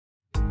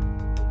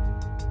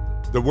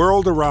The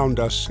world around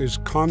us is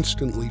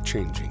constantly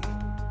changing.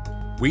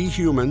 We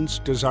humans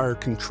desire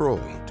control,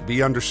 to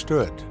be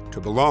understood, to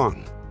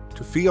belong,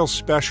 to feel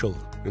special,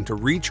 and to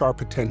reach our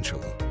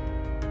potential.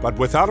 But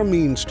without a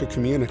means to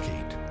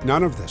communicate,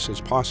 none of this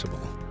is possible.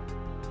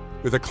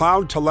 With a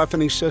cloud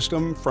telephony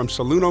system from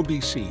Soluno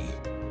BC,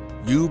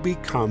 you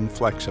become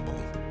flexible.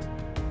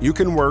 You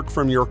can work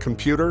from your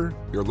computer,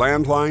 your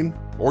landline,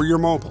 or your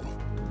mobile.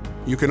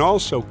 You can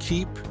also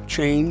keep,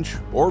 change,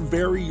 or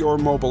vary your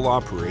mobile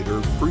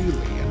operator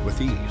freely and with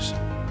ease.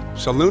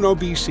 Soluno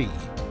BC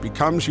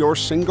becomes your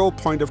single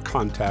point of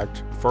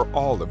contact for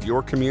all of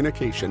your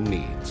communication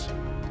needs.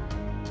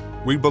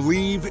 We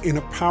believe in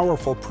a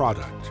powerful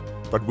product,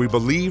 but we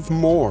believe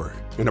more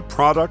in a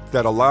product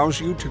that allows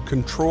you to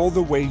control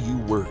the way you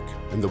work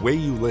and the way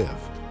you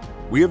live.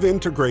 We have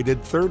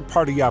integrated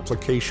third-party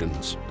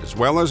applications as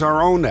well as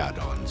our own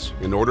add-ons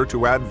in order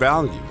to add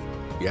value,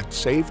 yet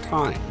save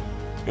time.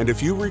 And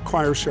if you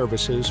require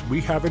services we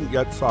haven't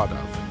yet thought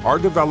of, our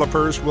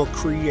developers will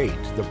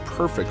create the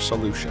perfect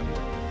solution.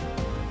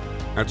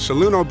 At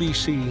Soluno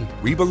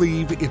BC, we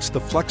believe it's the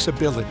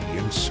flexibility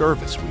and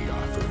service we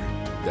offer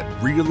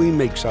that really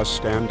makes us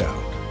stand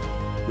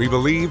out. We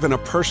believe in a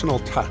personal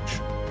touch,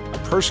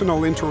 a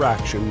personal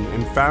interaction,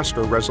 and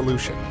faster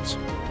resolutions.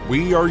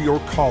 We are your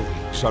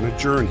colleagues on a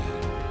journey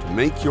to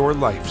make your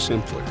life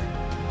simpler.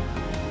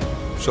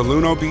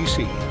 Soluno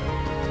BC,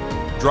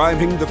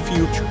 driving the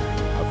future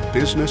of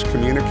business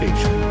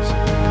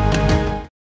communications.